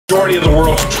majority of the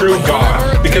world's true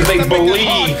God, because they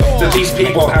believe that these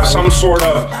people have some sort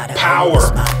of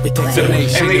power,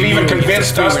 and they've even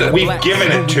convinced us that we've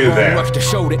given it to them.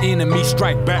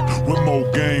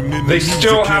 They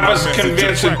still have us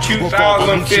convinced in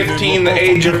 2015, the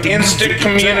age of instant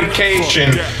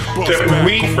communication, that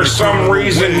we for some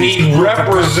reason need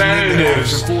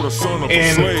representatives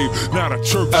in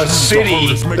a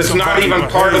city that's not even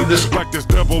part of this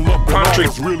country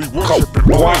called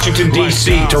Washington,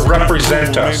 D.C. to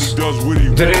represent us.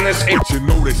 That in this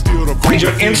age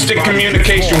of instant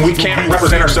communication, we can't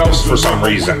represent ourselves for some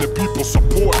reason.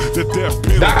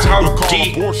 That's how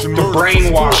deep the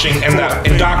brainwashing and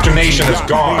the indoctrination has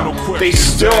gone. They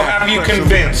still have you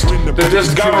convinced that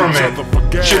this government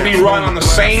should be run on the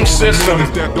same system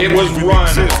it was run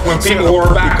when people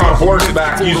were back on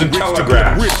horseback using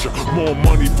telegraphs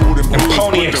and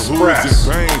Pony Express.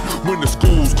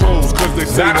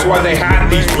 That's why they had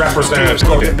these representatives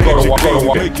go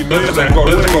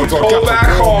back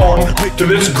home to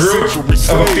this group of a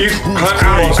few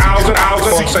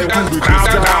thousand, say,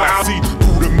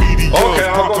 okay,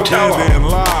 I'll go tell them.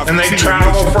 And they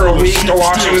travel for a week to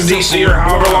Washington, D.C. or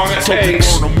however long it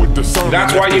takes.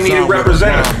 That's why you need a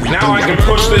representative. Now I can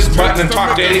push this button and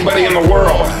talk to anybody in the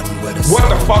world. What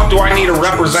the fuck do I need a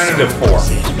representative for?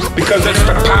 Because it's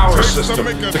the power system,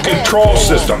 the control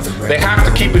system. They have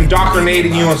to keep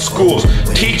indoctrinating you in schools,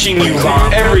 teaching you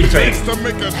about everything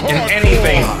and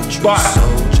anything but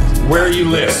where you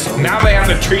live. Now they have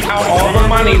to treat out all the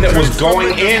money that was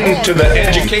going into the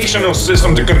educational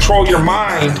system to control your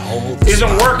mind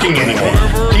isn't working anymore.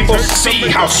 People see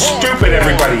how stupid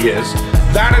everybody is.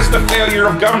 That is the failure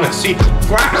of government. See,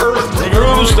 Flat Earth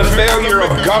proves the failure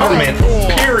of government,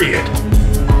 period.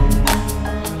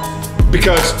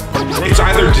 Because it's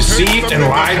either deceived and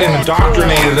lied and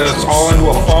indoctrinated us all into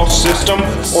a false system,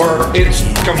 or it's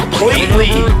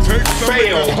completely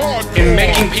failed in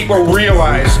making people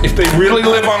realize if they really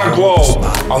live on a globe,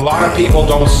 a lot of people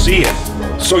don't see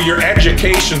it. So your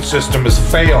education system has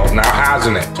failed now,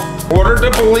 hasn't it? In order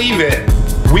to believe it,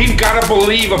 we've got to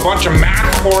believe a bunch of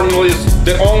math formulas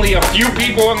that only a few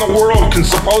people in the world can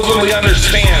supposedly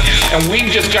understand, and we've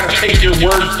just got to take your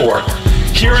word for it.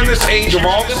 Here in this age of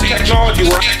all this technology,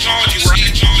 where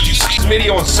this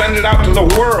video and send it out to the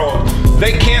world,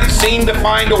 they can't seem to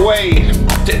find a way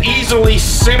to easily,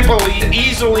 simply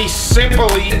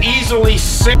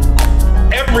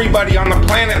everybody on the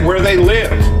planet where they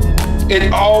live.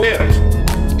 It all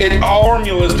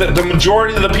formulas that the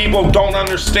majority of the people don't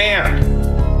understand.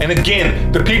 And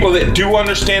again, the people that do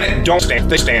understand it don't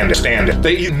stand it.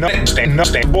 They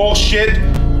understand bullshit.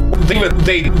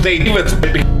 They do it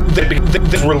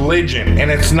religion,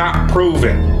 and it's not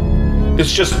proven.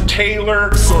 It's just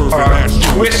tailored,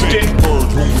 twisted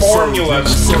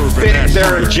formulas to fit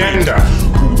their agenda.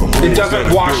 It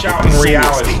doesn't wash out in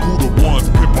reality.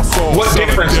 What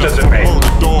difference does it make?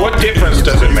 What difference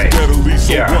does it make?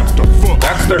 Yeah,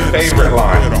 that's their favorite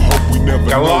line.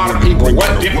 A lot of people,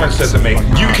 what difference does it make?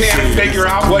 You can't figure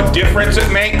out what difference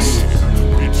it makes?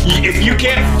 If you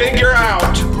can't figure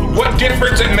out what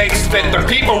difference it makes that the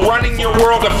people running your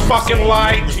world have fucking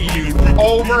lied to you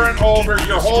over and over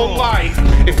your whole life,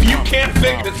 if you can't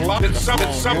figure that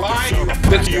some lie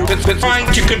that's trying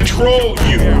to control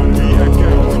you.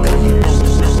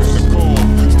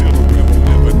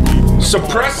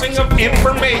 Suppressing of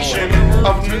information,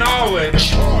 of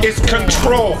knowledge, is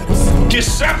control.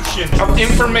 Deception of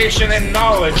information and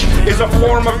knowledge is a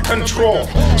form of control.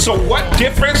 So what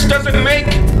difference does it make?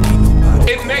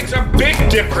 It makes a big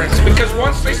difference, because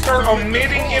once they start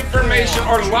omitting information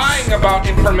or lying about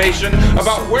information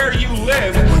about where you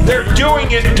live, they're doing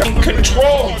it to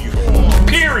control you,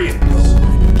 period.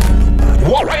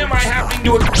 Why am I having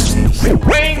to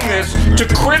explain this to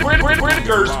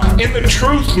critters in the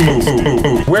truth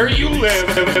movement? Where you live,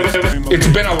 it's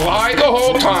been a lie the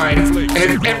whole time, and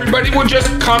if everybody would just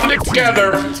come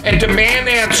together and demand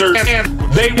answers,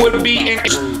 they would be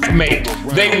mate.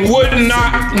 They would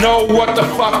not know what the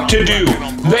fuck to do.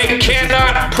 They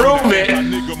cannot prove it.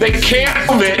 They can't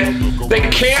prove it. They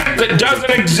can't. That doesn't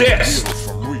exist.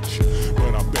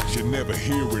 But I bet you never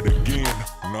hear it again.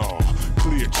 No.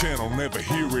 Clear channel, never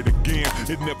hear it again.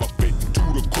 It never fit into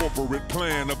the corporate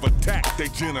plan of attack. They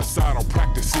genocidal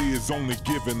practices only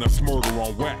giving us murder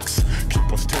on wax.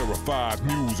 Keep us terrified,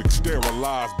 music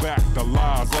sterilized back the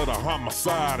lies of the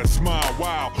homicide. And smile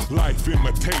while life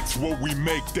imitates what we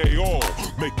make. They all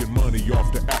making money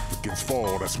off the Africans'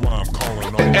 fall. That's why I'm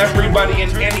calling on everybody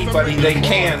and anybody they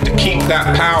can to keep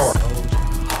that power.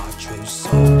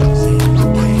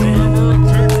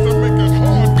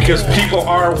 Because people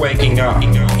are waking up.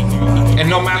 And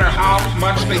no matter how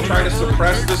much they try to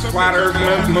suppress this flat earth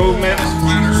movement,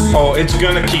 oh, it's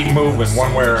gonna keep moving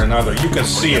one way or another. You can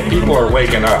see it. People are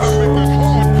waking up.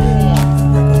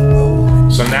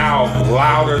 So now,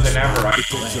 louder than ever,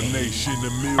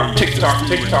 TikTok,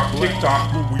 TikTok, TikTok.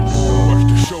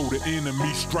 Show the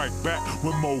enemy strike back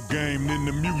with more game than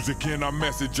the music and our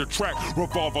message a track.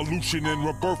 Revolution and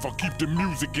rebirth, I'll keep the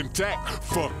music intact.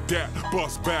 Fuck that,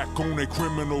 bust back on their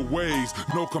criminal ways.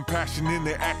 No compassion in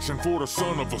their action for the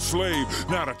son of a slave.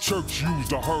 Now the church used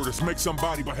to hurt us, make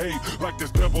somebody behave like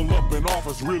this devil up in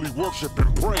office, really worship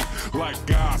and pray. Like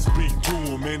God speak to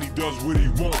him and he does what he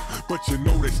wants. But you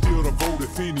know they still the vote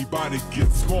if anybody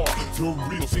gets smart. The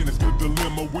real sin is the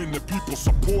dilemma when the people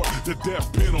support the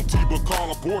death penalty but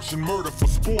call abortion murder for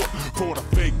sport. For the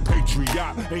fake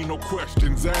patriot, ain't no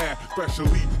questions asked,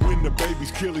 especially when the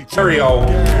babies kill each other.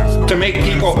 To make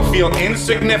people feel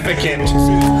insignificant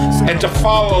and to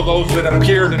follow those that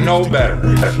appear to know better.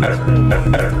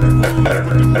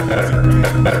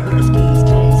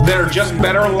 They're just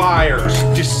better liars,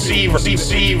 deceivers that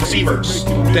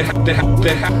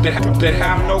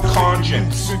have no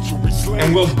conscience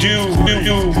and will do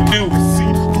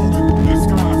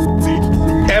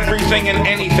everything and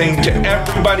anything to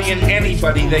everybody and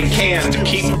anybody they can to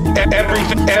keep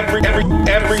everything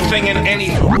and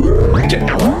anything to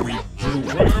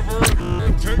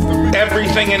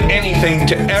everything and anything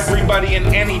to everybody and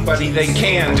anybody they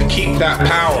can to keep that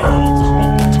power.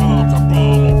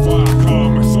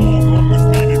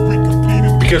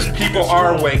 Because people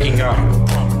are waking up.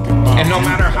 And no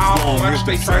matter how much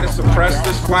they try to suppress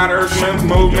this flat earth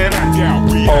movement,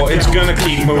 oh, it's gonna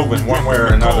keep moving one way or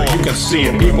another. You can see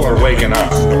it. People are waking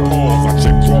up.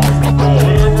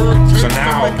 So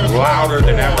now, louder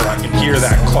than ever, I can hear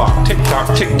that clock. Tick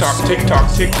tock, tick tock, tick tock,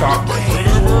 tick tock.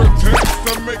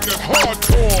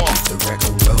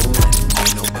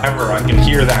 Ever, I can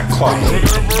hear that clock.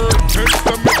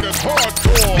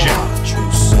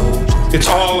 It's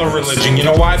all a religion. You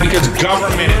know why? Because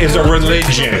government is a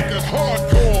religion.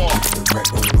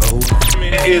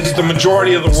 Government is the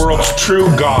majority of the world's true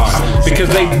God, because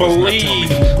they believe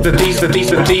that these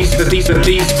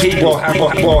people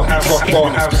will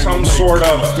have some sort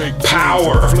of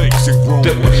power,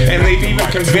 and they've even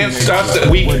convinced us that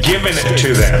we've given it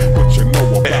to them.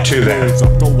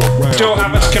 Still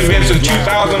have us convinced in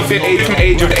 2015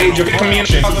 age of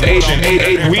communication,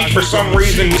 we for some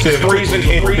reason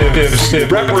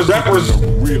represent.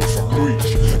 Real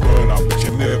preach, but I bet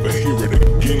you never hear it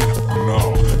again.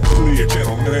 No, clear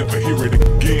channel, never hear it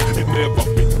again. It never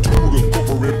fit to the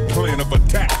corporate plan of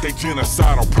attack. They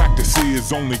genocidal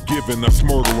practices only giving us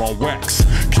murder on wax.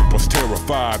 Keep us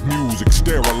terrified, music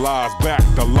sterilized back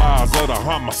the lies of the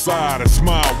homicide and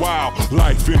smile while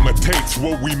life imitates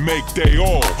what we make. They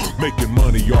all making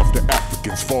money off the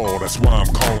Africans' fall. That's why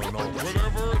I'm calling on.